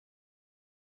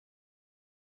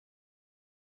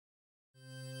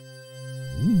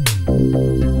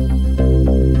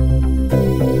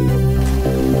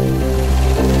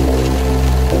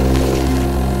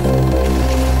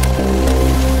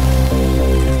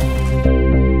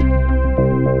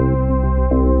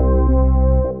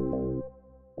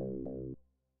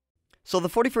So the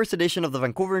 41st edition of the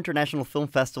Vancouver International Film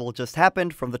Festival just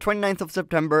happened from the 29th of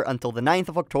September until the 9th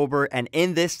of October, and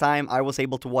in this time I was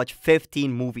able to watch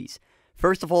 15 movies.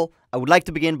 First of all, I would like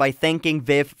to begin by thanking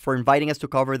VIFF for inviting us to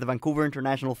cover the Vancouver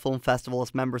International Film Festival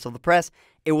as members of the press.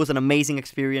 It was an amazing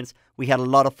experience, we had a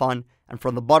lot of fun, and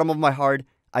from the bottom of my heart,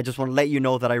 I just want to let you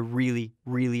know that I really,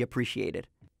 really appreciate it.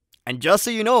 And just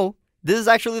so you know, this is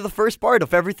actually the first part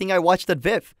of everything I watched at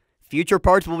VIFF. Future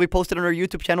parts will be posted on our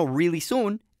YouTube channel really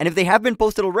soon, and if they have been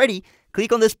posted already,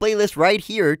 click on this playlist right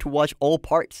here to watch all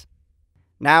parts.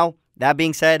 Now, that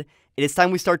being said, it is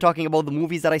time we start talking about the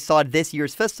movies that I saw at this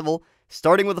year's festival,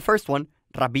 starting with the first one,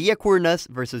 Rabiye Kurnaz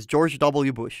versus George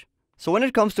W. Bush. So when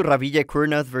it comes to Rabiye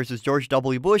Kurnaz versus George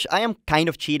W. Bush, I am kind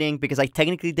of cheating because I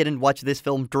technically didn't watch this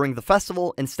film during the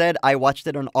festival. Instead, I watched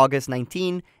it on August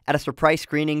 19 at a surprise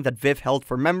screening that VIFF held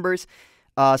for members.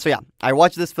 So yeah, I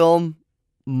watched this film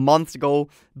months ago,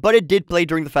 but it did play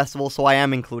during the festival, so I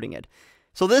am including it.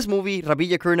 So this movie,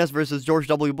 Rabiye Kurnaz versus George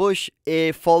W. Bush,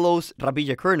 it follows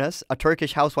Rabiye Kurnaz, a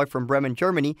Turkish housewife from Bremen,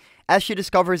 Germany, as she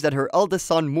discovers that her eldest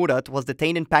son Murat was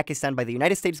detained in Pakistan by the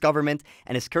United States government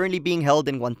and is currently being held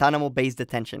in Guantanamo-based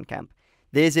detention camp.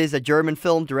 This is a German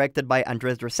film directed by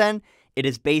Andreas Dresen. It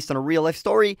is based on a real-life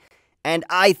story, and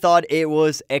I thought it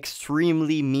was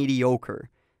extremely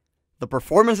mediocre. The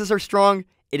performances are strong,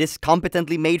 it is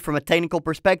competently made from a technical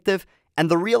perspective,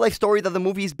 and the real-life story that the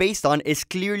movie is based on is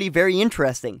clearly very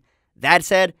interesting. That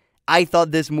said, I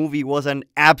thought this movie was an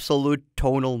absolute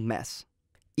tonal mess.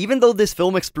 Even though this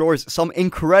film explores some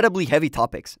incredibly heavy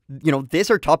topics,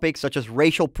 these are topics such as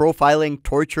racial profiling,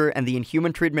 torture, and the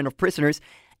inhuman treatment of prisoners,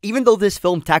 even though this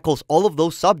film tackles all of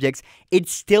those subjects, it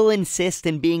still insists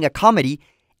in being a comedy,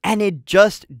 and it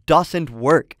just doesn't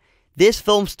work. This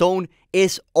film's tone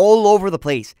is all over the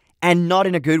place, and not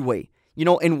in a good way.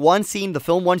 In one scene, the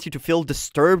film wants you to feel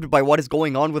disturbed by what is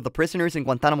going on with the prisoners in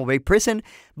Guantanamo Bay prison,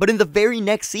 but in the very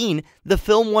next scene, the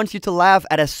film wants you to laugh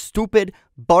at a stupid,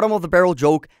 bottom-of-the-barrel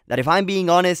joke that, if I'm being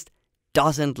honest,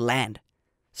 doesn't land.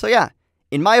 So yeah,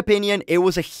 in my opinion, it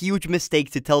was a huge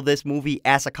mistake to tell this movie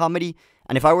as a comedy,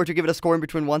 and if I were to give it a score in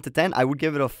between 1 to 10, I would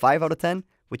give it a 5 out of 10,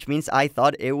 which means I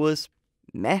thought it was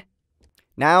meh.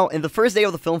 Now, in the first day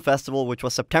of the film festival, which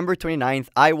was September 29th,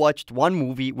 I watched one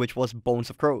movie, which was Bones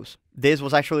of Crows. This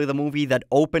was actually the movie that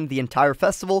opened the entire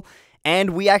festival,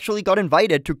 and we actually got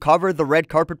invited to cover the red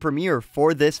carpet premiere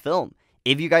for this film.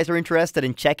 If you guys are interested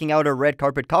in checking out our red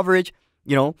carpet coverage,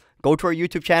 go to our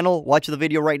YouTube channel, watch the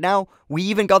video right now. We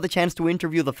even got the chance to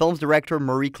interview the film's director,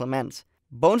 Marie Clements.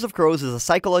 Bones of Crows is a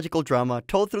psychological drama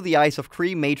told through the eyes of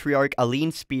Cree matriarch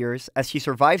Aline Spears as she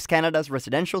survives Canada's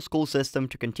residential school system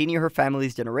to continue her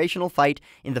family's generational fight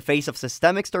in the face of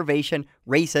systemic starvation,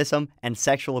 racism, and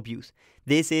sexual abuse.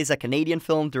 This is a Canadian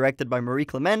film directed by Marie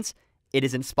Clements. It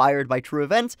is inspired by true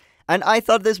events, and I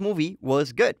thought this movie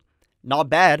was good. Not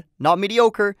bad, not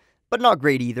mediocre, but not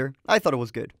great either. I thought it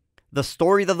was good. The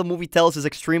story that the movie tells is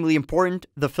extremely important.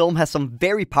 The film has some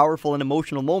very powerful and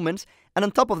emotional moments, and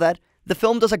on top of that, the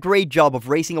film does a great job of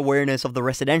raising awareness of the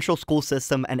residential school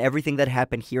system and everything that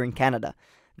happened here in Canada.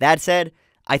 That said,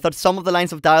 I thought some of the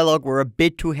lines of dialogue were a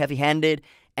bit too heavy-handed,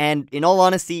 and in all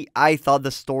honesty, I thought the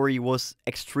story was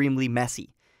extremely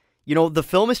messy. The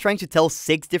film is trying to tell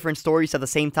 6 different stories at the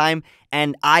same time,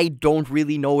 and I don't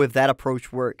really know if that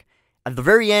approach worked. At the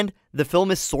very end, the film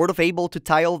is sort of able to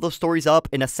tie all those stories up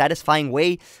in a satisfying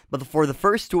way, but for the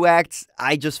first 2 acts,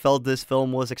 I just felt this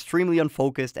film was extremely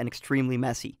unfocused and extremely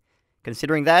messy.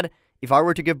 Considering that, if I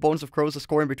were to give Bones of Crows a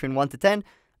score in between 1 to 10,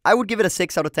 I would give it a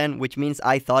 6 out of 10, which means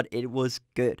I thought it was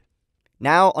good.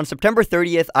 Now, on September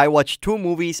 30th, I watched 2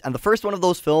 movies, and the first one of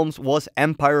those films was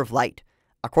Empire of Light.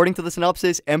 According to the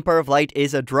synopsis, Empire of Light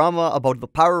is a drama about the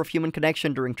power of human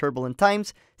connection during turbulent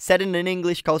times, set in an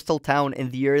English coastal town in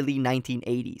the early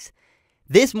 1980s.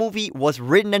 This movie was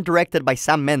written and directed by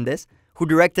Sam Mendes, who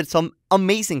directed some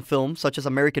amazing films such as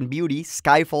American Beauty,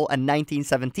 Skyfall, and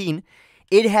 1917.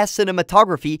 It has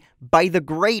cinematography by the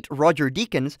great Roger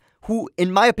Deakins, who,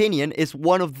 in my opinion, is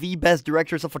one of the best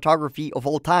directors of photography of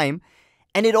all time.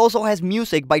 And it also has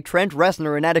music by Trent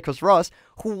Reznor and Atticus Ross,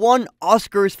 who won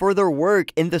Oscars for their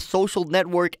work in The Social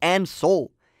Network and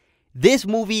Soul. This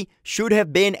movie should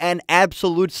have been an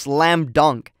absolute slam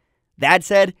dunk. That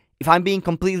said, if I'm being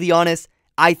completely honest,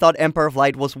 I thought Empire of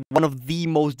Light was one of the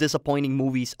most disappointing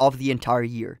movies of the entire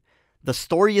year. The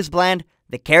story is bland,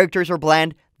 the characters are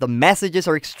bland, the messages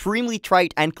are extremely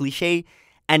trite and cliche,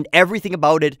 and everything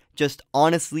about it just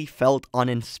honestly felt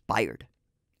uninspired.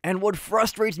 And what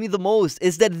frustrates me the most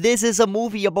is that this is a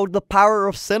movie about the power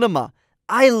of cinema.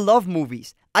 I love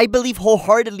movies. I believe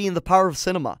wholeheartedly in the power of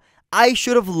cinema. I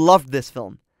should have loved this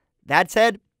film. That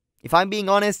said, If I'm being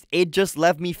honest, it just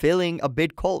left me feeling a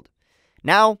bit cold.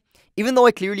 Now, even though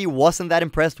I clearly wasn't that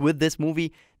impressed with this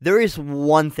movie, there is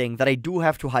one thing that I do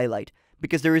have to highlight,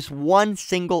 because there is one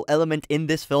single element in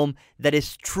this film that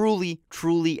is truly,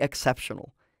 truly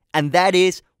exceptional. And that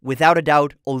is, without a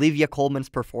doubt, Olivia Colman's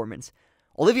performance.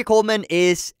 Olivia Colman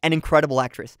is an incredible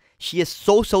actress. She is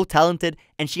so talented,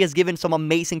 and she has given some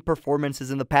amazing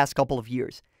performances in the past couple of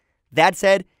years. That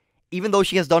said, even though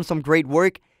she has done some great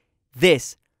work,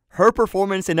 her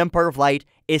performance in Empire of Light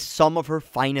is some of her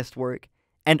finest work.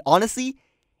 And honestly,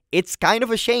 it's kind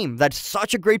of a shame that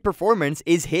such a great performance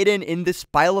is hidden in this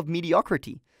pile of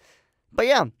mediocrity. But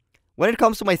yeah, when it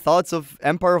comes to my thoughts of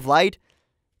Empire of Light,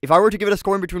 if I were to give it a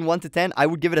score in between 1 to 10, I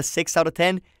would give it a 6 out of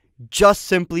 10, just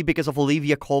simply because of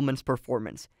Olivia Colman's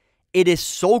performance. It is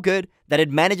so good that it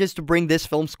manages to bring this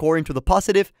film's score into the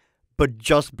positive, but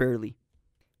just barely.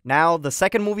 Now, the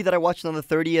second movie that I watched on the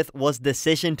 30th was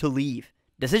Decision to Leave.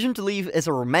 Decision to Leave is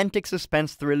a romantic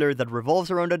suspense thriller that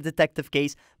revolves around a detective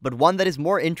case, but one that is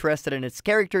more interested in its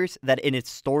characters than in its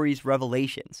story's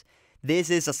revelations. This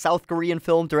is a South Korean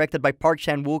film directed by Park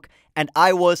Chan-wook, and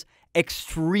I was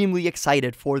extremely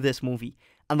excited for this movie.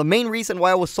 And the main reason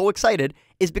why I was so excited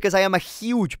is because I am a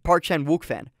huge Park Chan-wook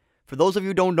fan. For those of you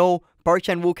who don't know, Park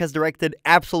Chan-wook has directed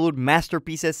absolute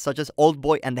masterpieces such as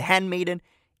Oldboy and The Handmaiden.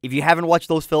 If you haven't watched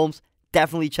those films,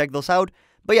 definitely check those out.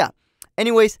 But yeah,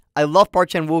 anyways, I love Park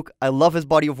Chan-wook, I love his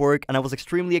body of work, and I was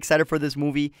extremely excited for this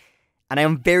movie. And I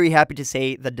am very happy to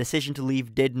say that Decision to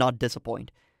Leave did not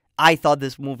disappoint. I thought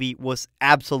this movie was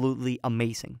absolutely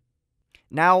amazing.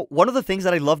 Now, one of the things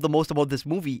that I love the most about this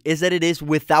movie is that it is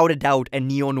without a doubt a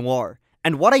neo-noir.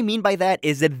 And what I mean by that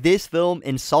is that this film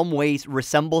in some ways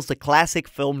resembles the classic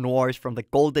film noirs from the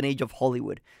golden age of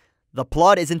Hollywood. The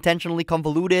plot is intentionally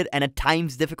convoluted and at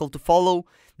times difficult to follow.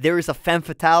 There is a femme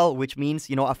fatale, which means,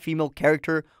 a female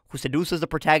character who seduces the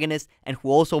protagonist and who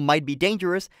also might be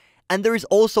dangerous. And there is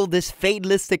also this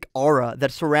fatalistic aura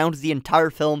that surrounds the entire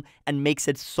film and makes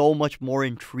it so much more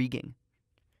intriguing.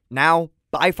 Now,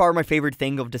 by far my favorite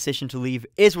thing of Decision to Leave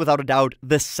is without a doubt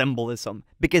the symbolism,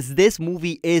 because this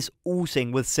movie is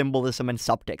oozing with symbolism and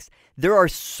subtext. There are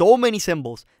so many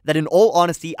symbols that in all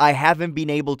honesty I haven't been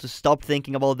able to stop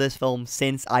thinking about this film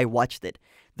since I watched it.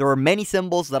 There are many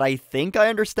symbols that I think I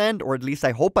understand, or at least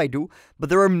I hope I do, but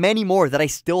there are many more that I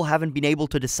still haven't been able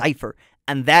to decipher,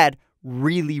 and that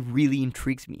really, really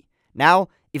intrigues me. Now,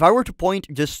 if I were to point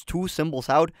just two symbols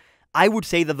out, I would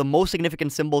say that the most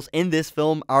significant symbols in this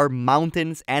film are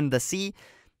mountains and the sea.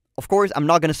 Of course, I'm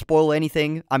not going to spoil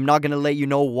anything. I'm not going to let you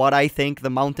know what I think the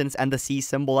mountains and the sea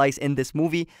symbolize in this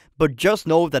movie, but just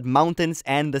know that mountains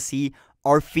and the sea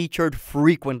are featured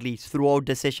frequently throughout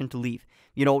Decision to Leave.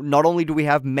 Not only do we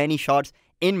have many shots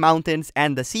in mountains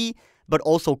and the sea, but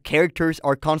also characters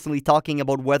are constantly talking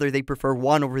about whether they prefer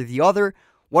one over the other.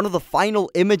 One of the final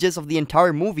images of the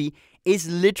entire movie is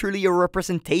literally a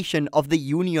representation of the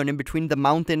union in between the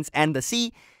mountains and the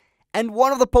sea. And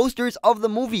one of the posters of the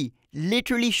movie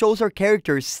literally shows our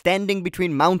characters standing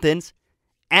between mountains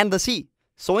and the sea.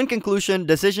 So in conclusion,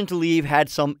 Decision to Leave had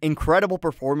some incredible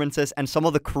performances and some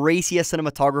of the craziest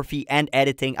cinematography and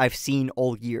editing I've seen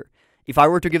all year. If I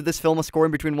were to give this film a score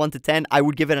in between 1 to 10, I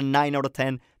would give it a 9 out of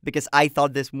 10 because I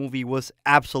thought this movie was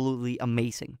absolutely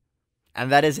amazing.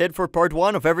 And that is it for part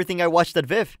 1 of everything I watched at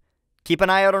VIFF. Keep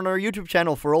an eye out on our YouTube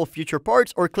channel for all future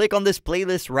parts or click on this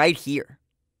playlist right here.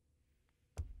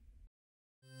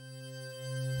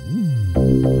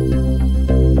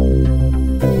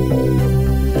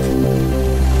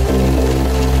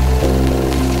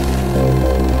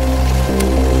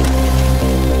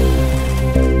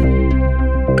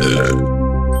 Yeah.